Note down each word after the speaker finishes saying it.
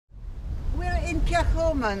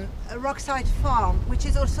Kirchhoman Rockside Farm, which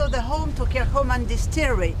is also the home to Kirchhoman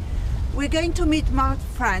Distillery. We're going to meet Mark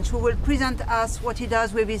French, who will present us what he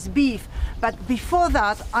does with his beef. But before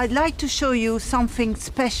that, I'd like to show you something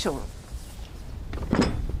special.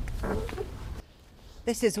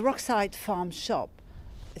 This is Rockside Farm shop.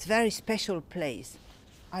 It's a very special place.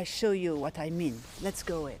 I'll show you what I mean. Let's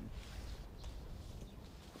go in.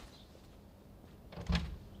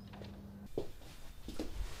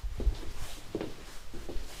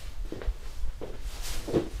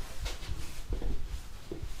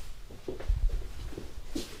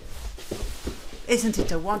 Isn't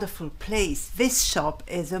it a wonderful place? This shop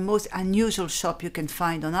is the most unusual shop you can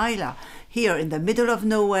find on Islay. Here in the middle of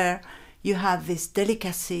nowhere, you have this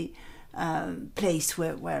delicacy place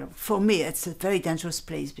where for me it's a very dangerous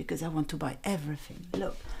place because I want to buy everything.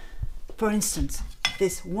 Look, for instance,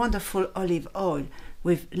 this wonderful olive oil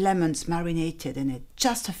with lemons marinated in it,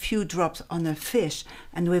 just a few drops on a fish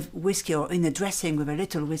and with whiskey or in a dressing with a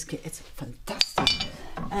little whiskey. It's fantastic.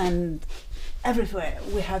 And everywhere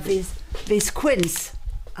we have these quince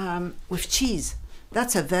with cheese.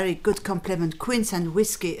 That's a very good complement. Quince and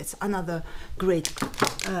whiskey, it's another great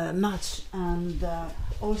match. And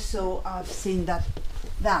also I've seen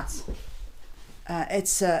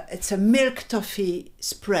it's a milk toffee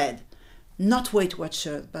spread, not Weight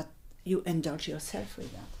Watcher, but you indulge yourself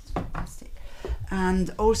with that. It's fantastic.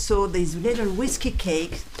 And also these little whiskey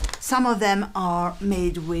cakes. Some of them are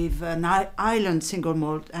made with an island single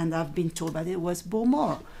malt, and I've been told that it was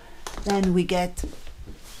Beaumont. Then we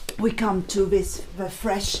come to the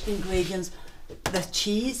fresh ingredients, the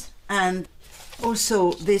cheese, and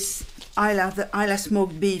also this the Islay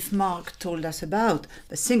smoked beef Mark told us about,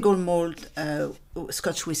 the single malt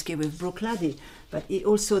Scotch whisky with Bruichladdich. But he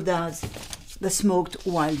also does the smoked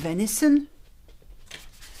wild venison,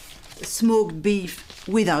 smoked beef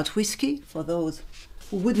without whiskey, for those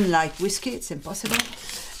who wouldn't like whiskey, it's impossible,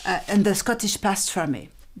 and the Scottish pastrami.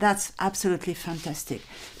 That's absolutely fantastic.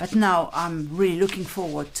 But now I'm really looking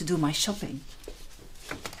forward to do my shopping.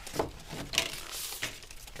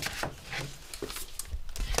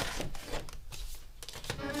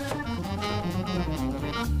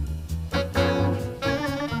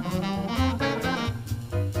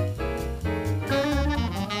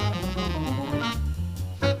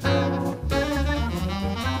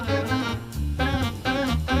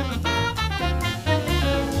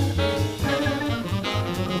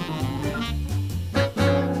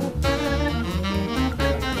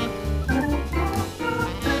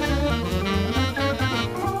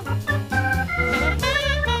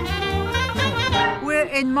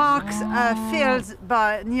 In Mark's fields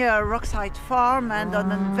near Rockside Farm, and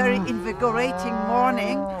on a very invigorating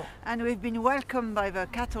morning, and we've been welcomed by the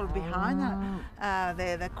cattle behind.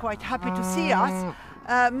 They're quite happy to see us.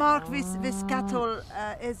 Mark, this cattle,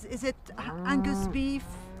 is it Angus beef?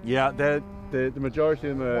 Yeah, the majority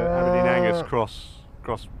of them are Aberdeen Angus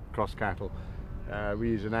cross cattle. We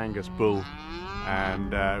use an Angus bull,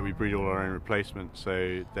 and we breed all our own replacements,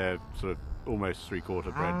 so they're sort of almost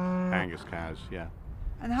three-quarter bred Angus cows. Yeah.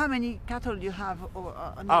 And how many cattle do you have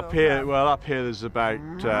up here? Well, up here there's about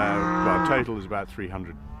total is about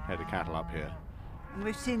 300 head of cattle up here. And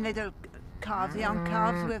we've seen little calves, young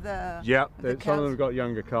calves with the some of them have got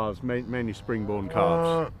younger calves, mainly spring-born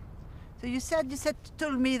calves. So you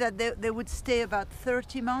told me that they would stay about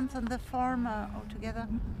 30 months on the farm altogether.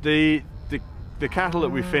 The cattle that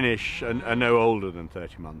we finish are no older than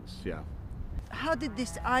 30 months. Yeah. How did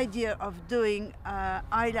this idea of doing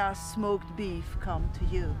Islay smoked beef come to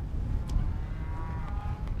you?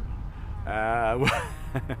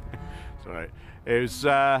 Sorry,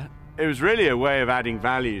 it was really a way of adding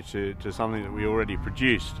value to something that we already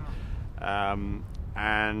produced,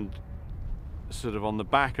 and sort of on the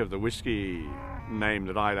back of the whiskey name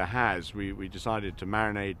that Islay has, we decided to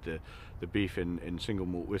marinate the beef in single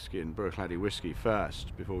malt whiskey and Bruichladdich whiskey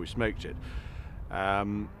first before we smoked it.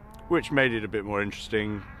 Which made it a bit more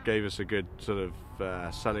interesting, gave us a good sort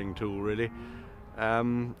of selling tool really,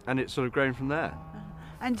 and it's sort of grown from there.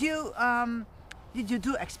 And did you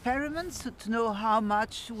do experiments to know how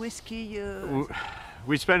much whiskey you...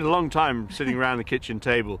 We spent a long time sitting around the kitchen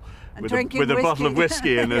table with a bottle of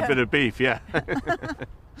whiskey and a bit of beef, yeah.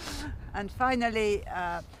 And finally,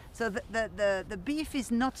 so the beef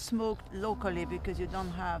is not smoked locally because you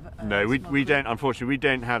don't have... No, we don't, unfortunately, we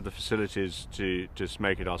don't have the facilities to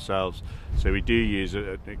smoke it ourselves. So we do use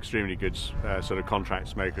an extremely good sort of contract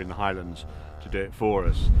smoker in the Highlands to do it for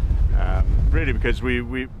us. Really because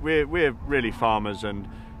we're really farmers, and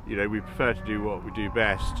you know, we prefer to do what we do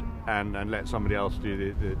best and let somebody else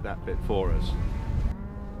do that bit for us.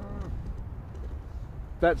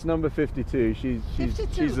 That's number 52. She's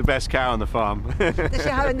 52. she's the best cow on the farm. Does she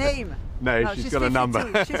have a name? No, she's got 52. a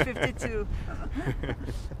number. She's 52.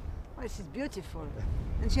 Well, she's beautiful.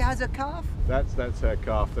 And she has a calf? That's her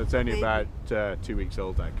calf. That's only Baby. about 2 weeks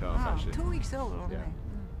old, that calf, Oh, actually. 2 weeks old only. Yeah.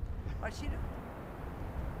 Well,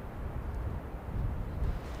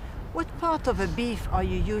 what part of a beef are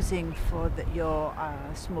you using for your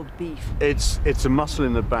smoked beef? It's a muscle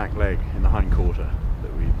in the back leg, in the hind quarter,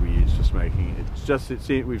 that we use for smoking.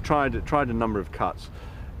 We've tried a number of cuts,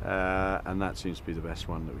 and that seems to be the best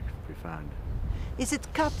one that we found. Is it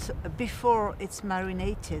cut before it's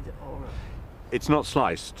marinated, or? It's not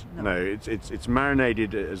sliced. No, it's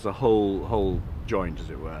marinated as a whole joint, as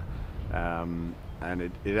it were, and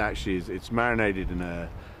it actually is. It's marinated in a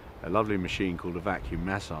lovely machine called a vacuum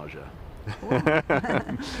massager,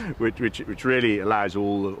 which really allows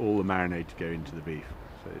all the marinade to go into the beef.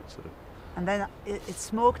 So it's sort of. And then it's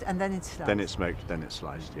smoked, and then it's sliced. Then it's smoked, then it's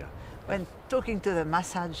sliced. Yeah. When talking to the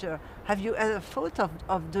massager, have you ever thought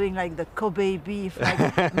of doing like the Kobe beef,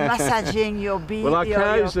 like massaging your beef, well, our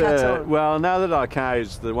cows, your cattle? well, now that our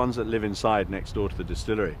cows, the ones that live inside next door to the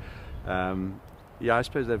distillery, yeah, I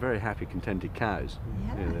suppose they're very happy, contented cows.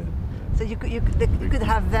 Yeah. Yeah, so you could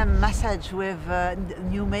have them massage with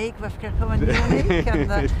Nouet, with Kirkham and Nouet,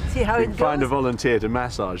 and see how we it can goes. find a volunteer to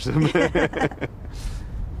massage them.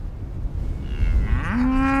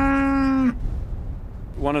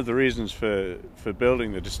 One of the reasons for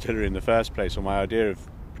building the distillery in the first place, or my idea of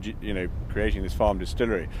creating this farm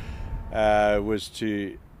distillery, was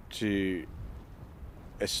to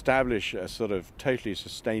establish a sort of totally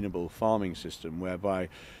sustainable farming system whereby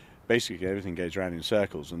basically everything goes around in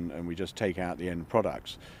circles and we just take out the end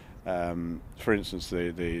products. For instance,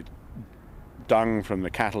 the dung from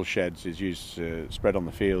the cattle sheds is used to spread on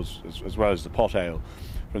the fields, as well as the pot ale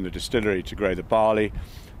from the distillery to grow the barley.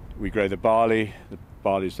 We grow the barley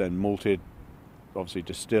is then malted, obviously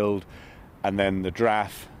distilled, and then the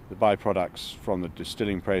draff, the byproducts from the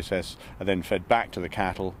distilling process, are then fed back to the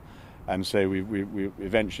cattle. And so we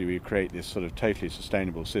eventually create this sort of totally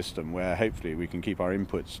sustainable system where hopefully we can keep our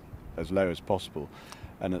inputs as low as possible,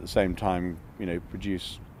 and at the same time,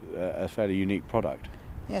 produce a fairly unique product.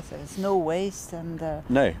 Yes, there's no waste, and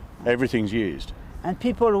no, everything's used. And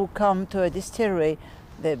people who come to a distillery,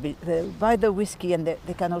 they buy the whiskey, and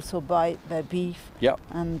they can also buy the beef. Yeah.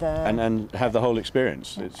 And have the whole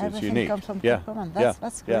experience. It's unique. Comes from yeah. Kirkham, and Yeah.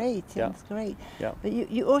 that's great. Yeah. That's great. Yeah. But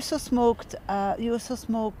you also smoked. You also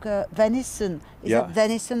smoke venison. Is Yeah. it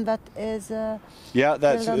venison that is? Yeah,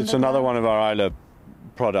 it's another ground? one of our Islay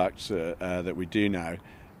products that we do now.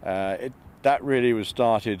 That really was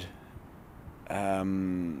started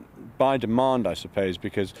by demand, I suppose,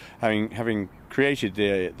 because having created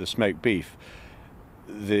the smoked beef,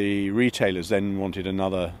 the retailers then wanted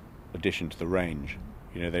another addition to the range.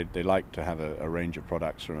 They like to have a range of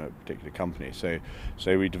products from a particular company. So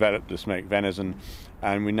we developed the smoked venison,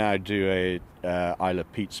 and we now do a Islay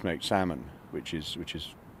peat smoked salmon, which is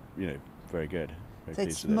very good. So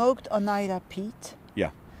it's smoked on Islay peat.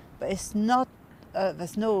 Yeah. But it's not.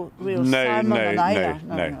 There's no real salmon on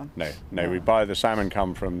Islay. No. We buy the salmon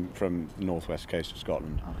come from the northwest coast of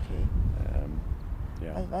Scotland. Okay.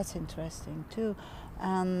 Yeah. That's interesting too.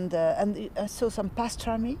 And so some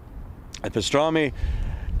pastrami. Pastrami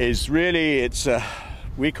is really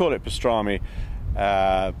we call it pastrami,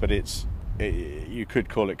 but you could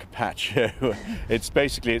call it carpaccio.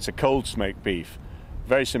 It's a cold smoked beef,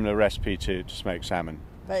 very similar recipe to smoked salmon.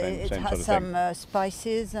 But it has some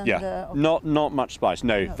spices and yeah, not much spice.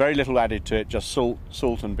 No, very little added to it. Just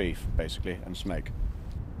salt and beef basically, and smoke.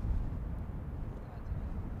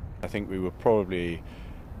 I think we were probably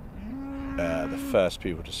the first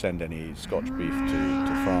people to send any Scotch beef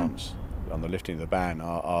to France on the lifting of the ban.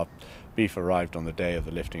 Our beef arrived on the day of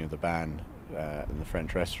the lifting of the ban in the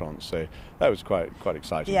French restaurants, so that was quite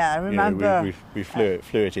exciting. Yeah, I remember. We flew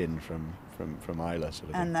it in from Islay, sort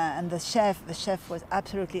of. And the chef was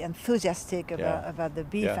absolutely enthusiastic about the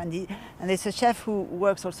beef, and it's a chef who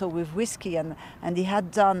works also with whiskey, and he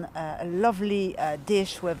had done a lovely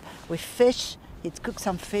dish with fish. He'd cooked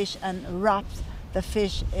some fish and wrapped the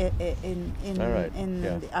fish in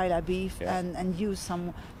the Islay beef, and used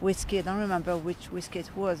some whiskey. I don't remember which whiskey it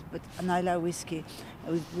was, but an Islay whiskey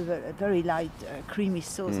with a very light creamy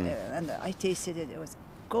sauce, and I tasted it. It was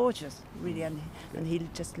gorgeous, really, and he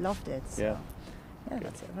just loved it. So, yeah,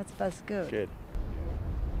 that's good. Good.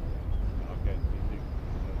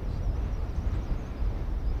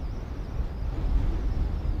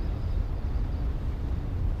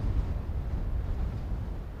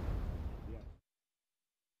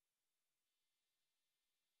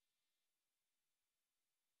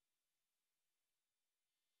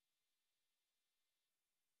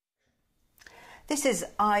 This is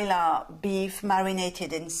Islay beef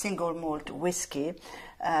marinated in single malt whiskey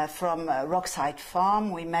from Rockside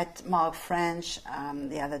Farm. We met Mark French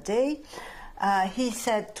the other day. He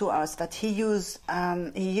said to us that he uses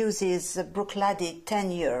Bruichladdich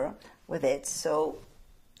 10-year with it, so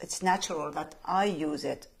it's natural that I use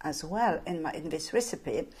it as well in this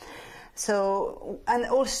recipe. So, and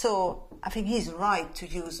also, I think he's right to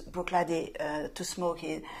use Bruichladdich to smoke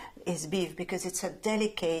his beef, because it's a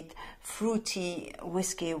delicate, fruity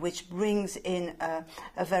whiskey which brings in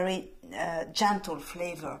a very gentle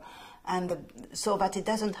flavor, and so that it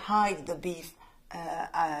doesn't hide the beef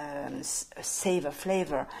savor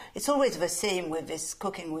flavor. It's always the same with this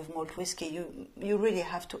cooking with malt whiskey. You really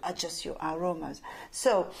have to adjust your aromas.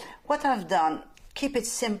 So what I've done, keep it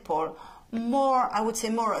simple. I would say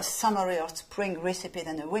more a summery or spring recipe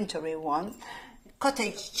than a wintry one.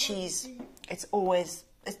 Cottage cheese, it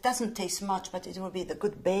doesn't taste much, but it will be the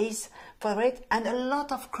good base for it, and a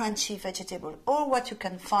lot of crunchy vegetable, or what you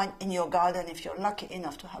can find in your garden if you're lucky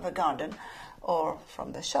enough to have a garden, or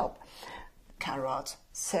from the shop. Carrots,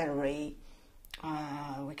 celery,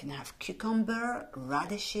 we can have cucumber,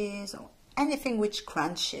 radishes, or anything which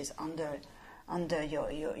crunches under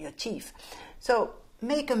your teeth. So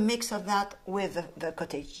make a mix of that with the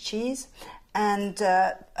cottage cheese, and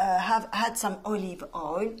have had some olive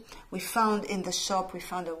oil. We found in the shop,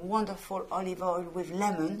 a wonderful olive oil with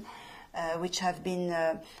lemon, which have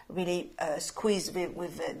been really squeezed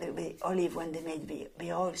with the olive when they made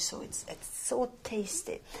the oil, so it's so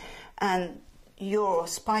tasty. And your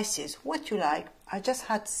spices, what you like. I just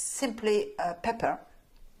had simply pepper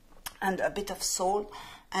and a bit of salt,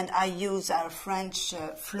 and I use our French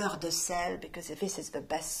fleur de sel, because this is the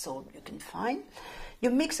best salt you can find. You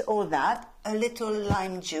mix all that, a little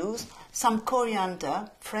lime juice, some coriander,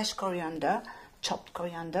 fresh coriander, chopped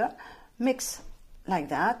coriander, mix like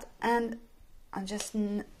that, and I just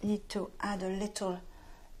need to add a little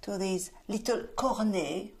to these little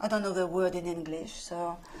cornets. I don't know the word in English,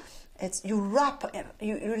 so you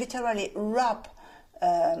literally wrap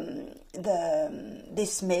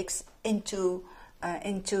this mix into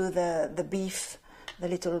the beef, the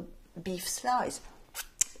little beef slice,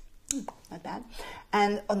 like that,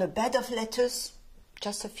 and on a bed of lettuce,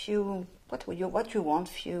 just a few, what you want,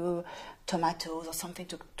 few tomatoes or something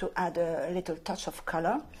to add a little touch of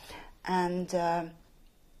color, and oh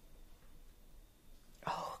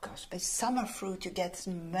gosh, by summer fruit you get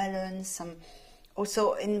some melons, some.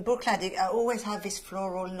 Also in Bruichladdich, I always have this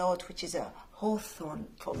floral note, which is a hawthorn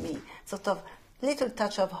for me, sort of little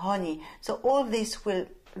touch of honey. So all this will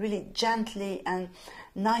really gently and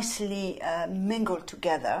nicely mingle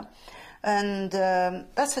together, and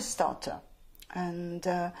that's a starter. And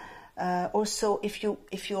also, if you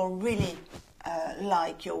really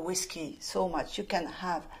like your whiskey so much, you can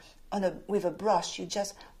have with a brush. You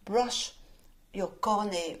just brush your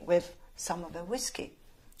cornet with some of the whiskey,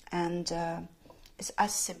 and it's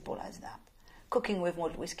as simple as that. Cooking with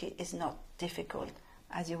malt whiskey is not difficult,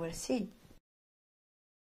 as you will see.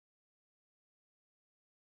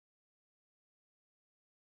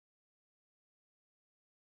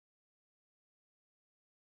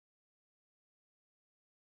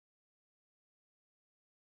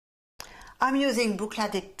 I'm using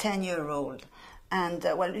Bruichladdich 10-year-old, and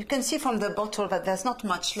well, you can see from the bottle that there's not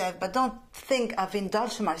much left, but don't think I've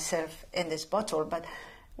indulged myself in this bottle, but it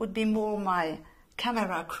would be more my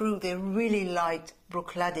camera crew. They really liked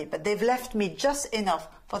Bruichladdich, but they've left me just enough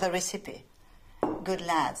for the recipe. Good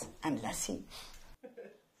lads and lassie.